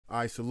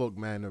Alright, so look,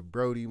 man, the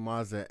Brody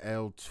Mazza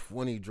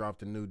L20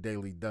 dropped a new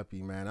daily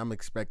Duppy, man. I'm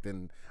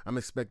expecting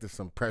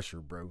some pressure,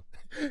 bro.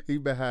 He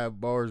been have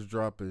bars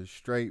dropping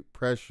straight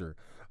pressure.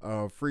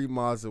 Free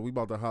Mazza, we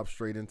about to hop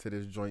straight into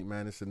this joint,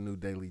 man. It's a new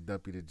daily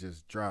Duppy that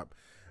just dropped.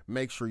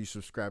 Make sure you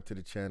subscribe to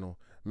the channel.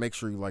 Make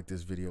sure you like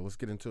this video. Let's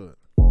get into it.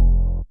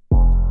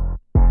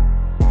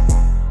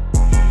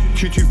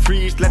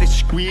 2-2-3s, let it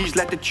squeeze,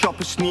 let the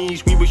chopper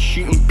sneeze. We were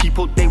shooting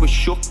people, they were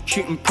shook,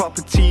 shooting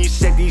properties.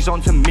 Said he's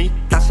onto me,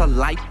 that's a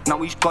lie,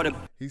 now he's got a...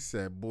 He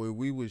said, boy,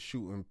 we was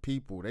shooting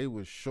people, they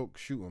was shook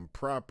shooting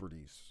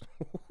properties.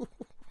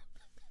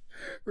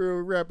 Real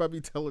rap, I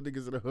be telling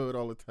niggas in the hood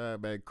all the time,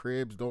 man,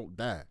 cribs don't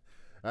die.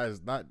 That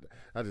is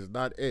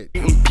not it.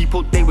 Shooting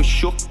people, they were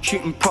shook,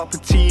 shooting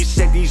properties.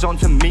 Said he's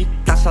onto me,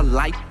 that's a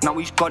lie, now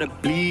he's gotta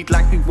bleed.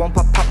 Like we want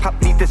pop,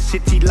 bleed the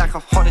city like a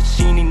hotter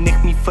scene. He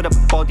nicked me for the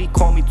body,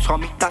 call me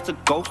Tommy, that's a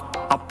ghost.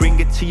 I'll bring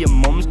it to your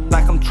mums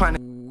like I'm trying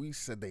to... He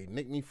said they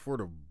nicked me for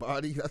the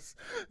body. That's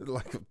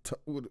like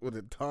with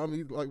a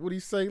Tommy. Like what he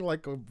say?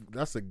 Like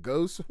that's a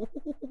ghost.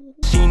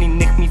 Seen he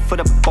nicked me for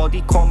the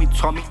body, call me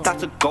Tommy,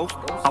 that's a ghost.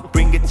 I'll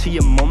bring it to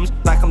your mums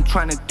like I'm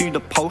trying to do the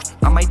post.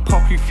 I might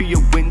pop you through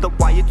your window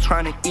while you're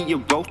trying to eat your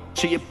roast.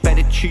 So you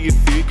better chew your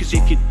food, cause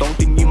if you don't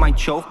then you might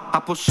choke.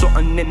 I put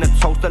something in the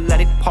toaster,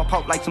 let it pop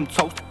out like some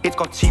toast. It's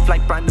got teeth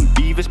like Brandon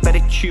Beavers, better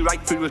chew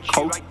right through a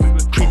coat.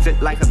 Treat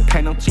it like a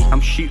penalty, I'm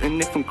shooting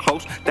it from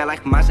close. They're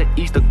like Mazza,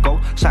 he's the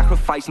GOAT.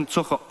 Sacrificing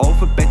took her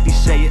over, bet they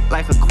say it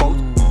like a quote.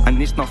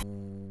 And it's not...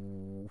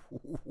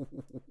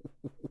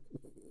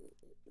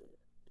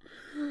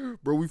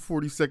 Bro, we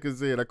 40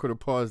 seconds in, I could have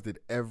paused it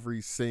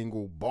every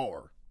single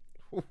bar.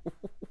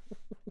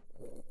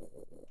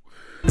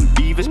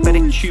 Beavers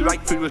better chew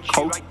right through a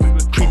coat.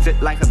 Treat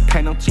it like a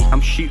penalty, I'm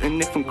shooting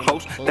it from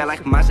close. They're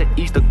like Mazza,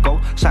 he's the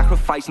GOAT.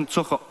 Sacrificing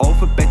took her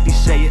over, bet they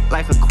say it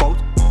like a quote.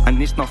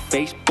 And it's not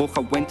Facebook,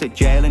 I went to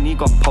jail and he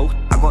got poked.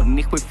 I got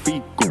nicked with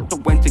free gold, I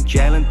went to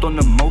jail and done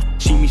the most.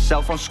 See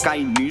myself on Sky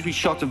News, we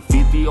shot a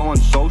video on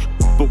social.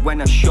 But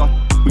when I shot,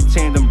 we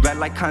turned them red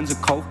like cans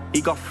of coke. He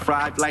got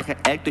fried like an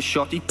egg, the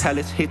shot, he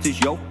pellets hit his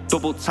yo.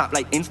 Double tap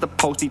like Insta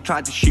post, he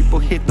tried to shoot but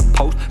hit the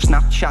post.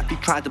 Snapchat, he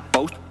tried to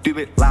boast, do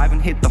it live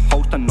and hit the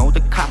host. I know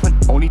the cap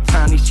and only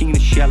time he seen a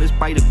shell is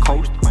by the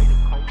coast.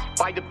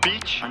 By the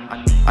beach,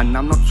 and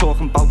I'm not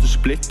talking about the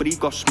split, but he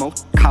got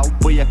smoked.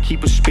 Cowboy, I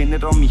keep a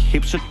spinning on me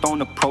hips, so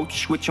don't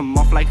approach. Switch him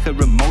off like a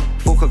remote.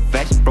 Fuck a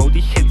vest, bro, he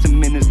hits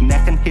him in his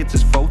neck and hits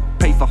his throat.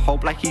 Pray for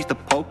hope like he's the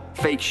Pope.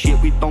 Fake shit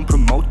we don't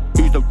promote.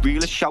 Who's the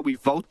realest, shall we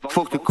vote?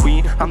 Fuck the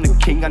queen, I'm the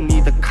king, I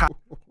need a cat.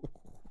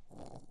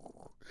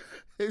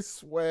 His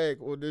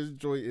swag on this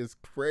joint is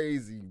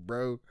crazy,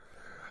 bro.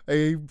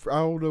 Hey, I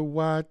don't know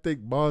why I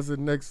think Mazza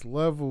next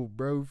level,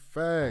 bro.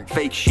 Facts.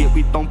 Fake shit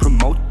we don't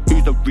promote.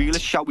 Who's the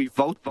realest, shall we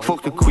vote?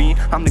 Fuck the queen,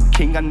 I'm the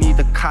king, I need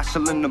a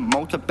castle and a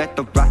moat. I bet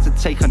the rats will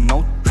take a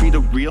note. Free the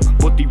real,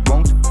 but they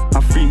won't.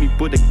 I free me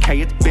with a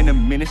K, it's been a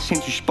minute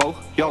since you spoke.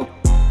 Yo,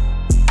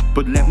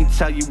 but let me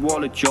tell you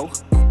all a joke.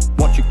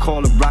 What you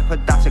call a rapper,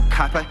 that's a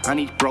capper, and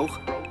he's broke.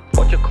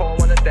 What you call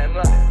one of them,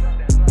 lad?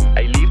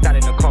 Hey, leave that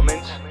in the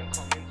comments.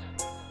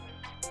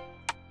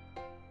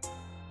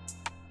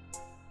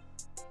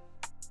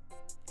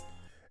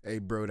 Hey,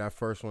 bro, that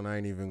first one, I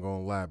ain't even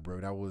gonna lie, bro.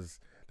 That was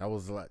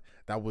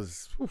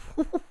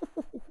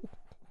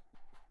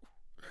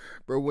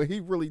bro, when he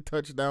really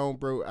touched down,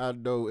 bro, I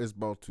know it's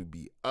about to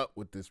be up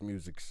with this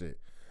music shit.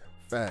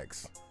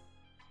 Facts.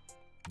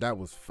 That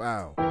was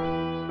foul.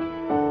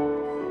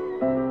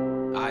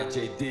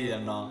 IJD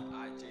and all.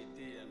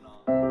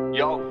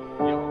 Yo,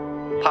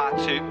 part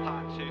 2.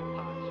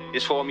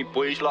 It's for me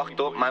boys locked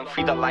up, man,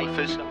 free the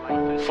lifers.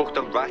 Fuck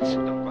the rats,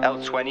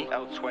 L20.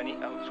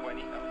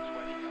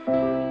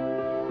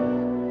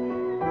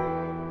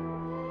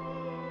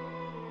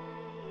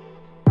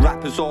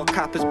 Rappers or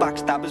cappers,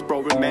 backstabbers,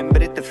 bro,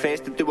 remember it. The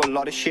first to do a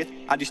lot of shit,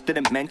 I just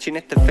didn't mention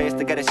it. The first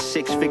to get a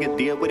 6-figure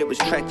deal with it was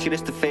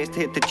treacherous. The first to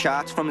hit the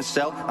charts from a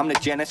cell, I'm the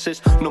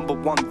genesis.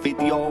 #1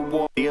 video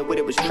war deal with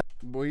it was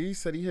boy, he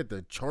said he hit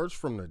the charts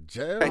from the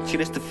jail.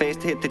 treacherous. The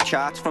first to hit the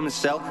charts from a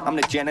cell, I'm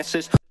the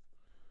genesis.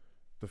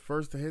 The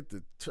first to hit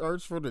the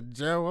charts for the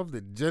jail of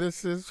the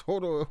Genesis.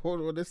 Hold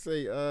on. They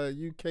say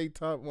UK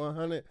top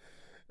 100,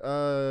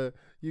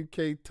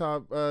 UK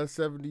top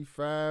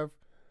 75,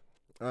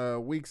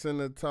 weeks in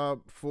the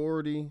top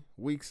 40,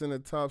 weeks in the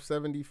top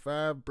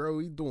 75. Bro,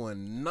 he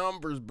doing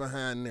numbers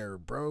behind there,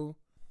 bro.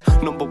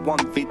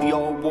 #1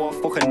 video war,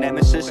 fucking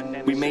nemesis.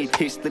 We made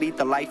history,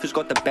 the life has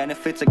got the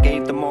benefits. I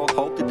gave them all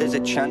hope that there's a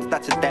chance,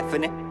 that's a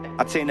definite.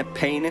 I turn the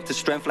pain into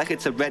strength like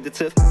it's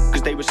hereditary.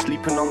 Cause they were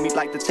sleeping on me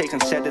like they're taking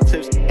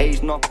sedatives.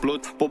 A's not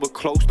blood, but we're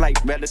close like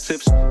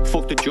relatives.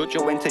 Fuck the judge,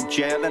 I went to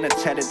jail and I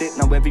tethered it.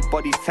 Now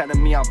everybody's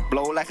telling me I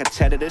blow like a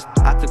terrorist.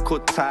 I had to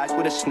cut ties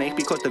with a snake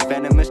because they're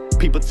venomous.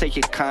 People take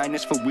your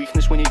kindness for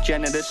weakness when you're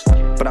generous.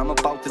 But I'm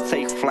about to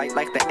take flight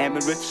like the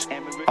Emirates.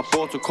 I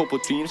bought a couple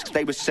dreams cause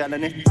they were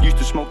selling it. Used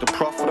to smoke the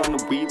profit on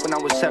the weed when I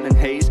was selling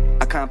haze.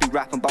 I can't be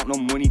rapping about no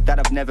money that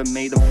I've never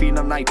made. I'm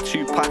feeling like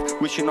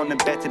Tupac, wishing on the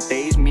better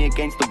days. Me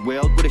against the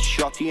world with a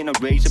shotty and a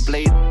razor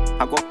blade.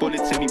 I got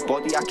bullets in my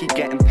body, I keep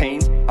getting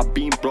pains. I've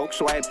been broke,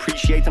 so I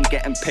appreciate I'm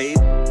getting paid.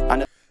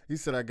 And he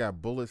said, I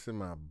got bullets in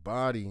my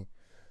body,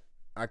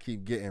 I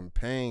keep getting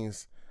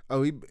pains.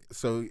 Oh,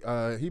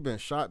 he been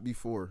shot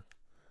before.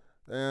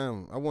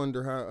 Damn, I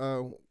wonder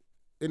how,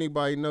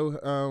 anybody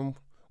know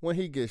when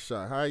he gets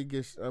shot, how he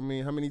gets, I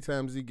mean, how many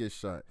times he gets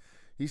shot.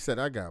 He said,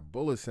 I got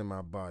bullets in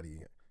my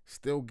body,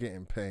 still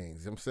getting pains.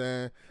 You know what I'm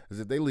saying? As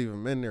if they leave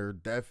him in there,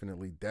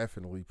 definitely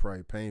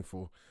probably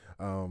painful.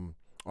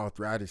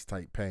 Arthritis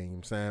type pain, you know what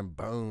I'm saying?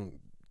 Bone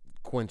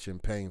quenching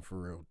pain for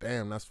real.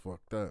 Damn, that's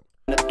fucked up.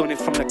 I've done it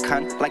from the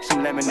can, like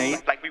some lemonade.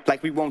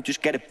 Like we won't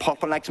just get it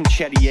popping like some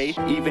cherry, eh?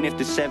 Even if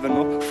the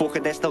 7-Up, fuck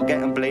it, they're still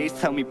getting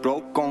blazed. Tell me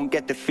bro, go and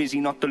get the fizzy,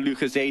 not the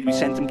Lucasade. We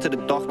sent him to the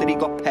doctor, he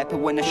got pepper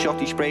when the shot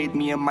he sprayed.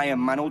 Me and my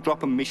Mano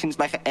dropping missions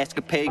like an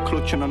escapade.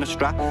 Clutching on a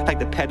strap, like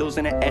the pedals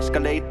in an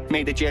Escalade.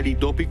 Made a jelly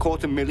Duppy, caught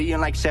 $1 million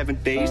in like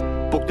 7 days.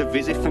 Booked a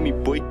visit for me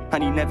boy,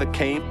 and he never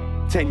came.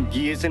 10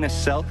 years in a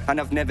cell, and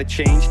I've never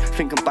changed.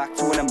 Thinking back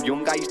to when I'm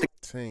young, I used to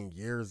 10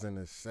 years in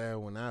a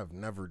cell when I've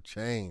never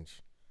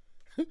changed.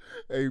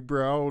 Hey,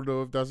 bro, I don't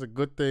know if that's a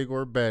good thing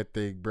or a bad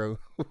thing, bro.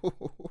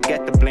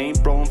 get the blame,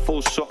 bro, I'm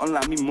full something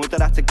like me mother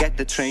had to get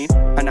the train.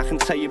 And I can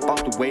tell you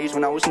about the ways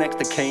when I was next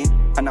to Kane.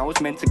 And I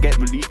was meant to get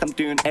released, I'm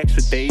doing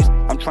extra days.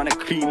 I'm trying to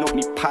clean up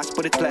me past,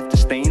 but it's left a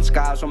stain.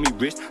 Scars on me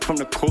wrist from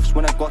the cuffs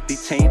when I got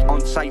detained.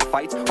 On-site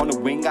fights, on the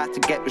wing, I had to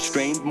get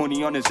restrained.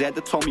 Money on his head,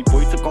 I told me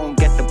boy to go and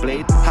get the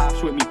blade.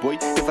 Halves with me boy,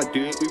 if I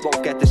do it, we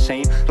won't get the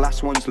same.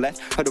 Last ones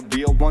left are the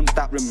real ones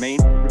that remain.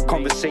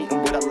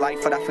 Conversating with a life,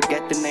 but I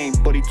forget the name.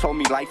 But he told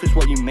me life is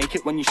what you make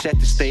it when you set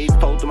the stage.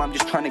 Told him I'm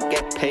just trying to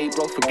get paid,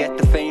 bro, forget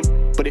the fame.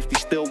 But if they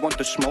still want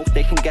the smoke,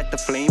 they can get the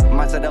flame.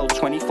 Mazza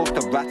L20, fuck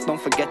the rats,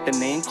 don't forget the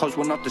name. Cause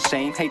we're not the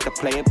same, hate the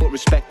player but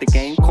respect the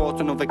game.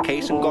 Caught another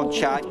case and got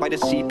charged by the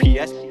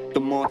CPS. The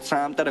more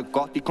time that I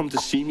got, they come to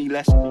see me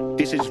less.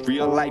 This is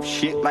real life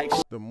shit like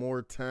the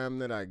more time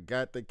that I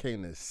got, they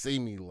came to see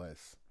me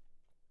less.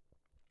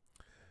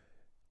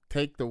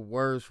 Take the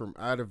words from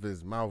out of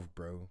his mouth,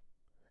 bro.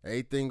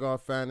 Everything all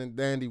fine and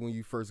dandy when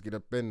you first get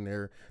up in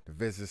there. The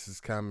visits is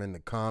coming, the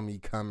commie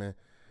coming.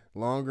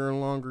 Longer and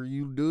longer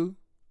you do,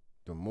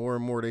 the more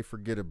and more they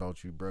forget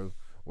about you, bro.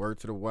 Word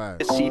to the wise.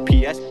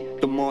 CPS,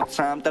 the more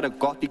time that I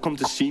got, they come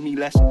to see me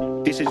less.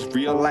 This is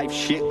real life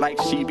shit like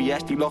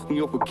CBS. They locked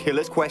me up with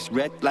killers, quest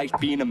red, life's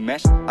being a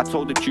mess. I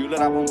told the jeweler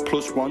I want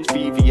 +1s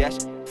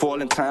VVS.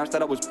 Falling times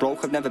that I was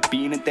broke, I've never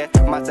been in debt.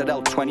 Mazza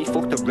L20,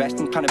 fuck the rest,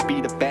 I'm trying to be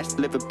the best.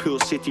 Liverpool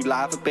City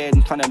lava bed,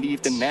 I'm trying to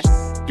leave the nest.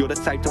 You're the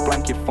type to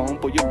blank your phone,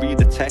 but you read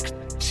the text.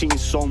 Seen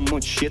so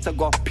much shit, I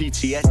got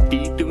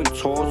PTSD. Doing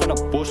tours on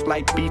a bus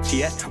like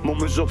BTS. Mum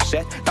was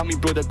upset that me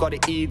brother got an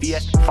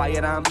EDS.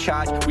 Firearm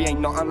charge, we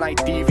ain't nothing like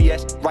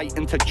DVS.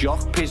 Writing to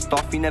Jock, pissed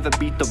off, he never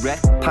beat the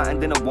rest.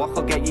 Patterned in a walk,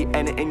 I'll get you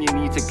anything you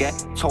need to get.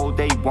 Told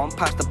day one,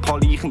 past the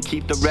poly, you can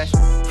keep the rest.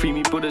 Free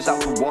me brothers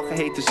out for walk, I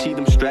hate to see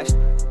them stressed.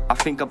 I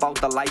think about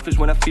the life is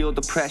when I feel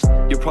depressed.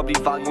 You probably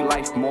value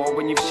life more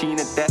when you've seen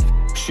a death.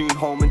 Soon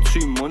home in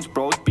 2 months,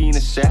 bro, it's been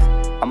a set.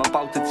 I'm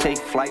about to take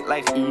flight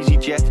like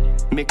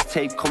EasyJet.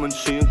 Mixtape coming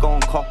soon, go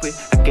and cop it.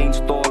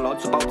 Against all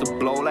odds, about to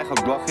blow like a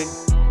rocket.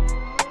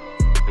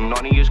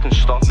 None of yous can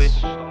stop it.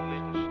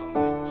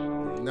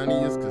 None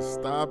of yous can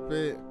stop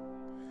it.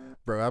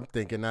 Bro, I'm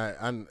thinking I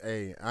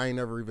ain't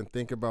never even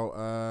think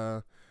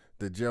about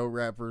the jail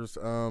rappers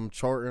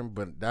charting,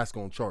 but that's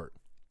gonna chart.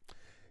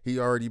 He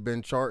already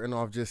been charting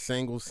off just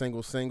singles.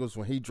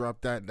 When he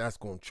dropped that, that's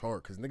gonna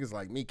chart. Cause niggas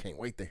like me can't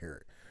wait to hear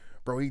it.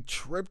 Bro, he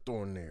tripped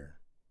on there.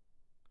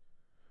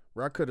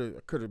 Bro, I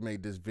could have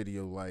made this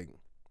video like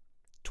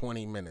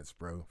 20 minutes,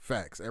 bro.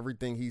 Facts.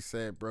 Everything he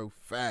said, bro,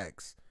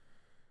 facts.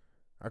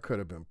 I could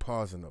have been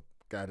pausing up,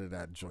 got to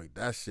that joint.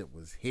 That shit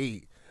was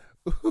heat.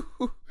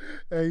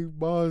 Hey,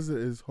 Mazza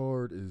is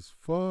hard as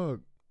fuck.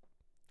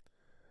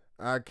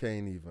 I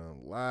can't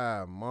even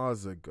lie.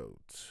 Mazza go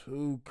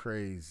too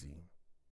crazy.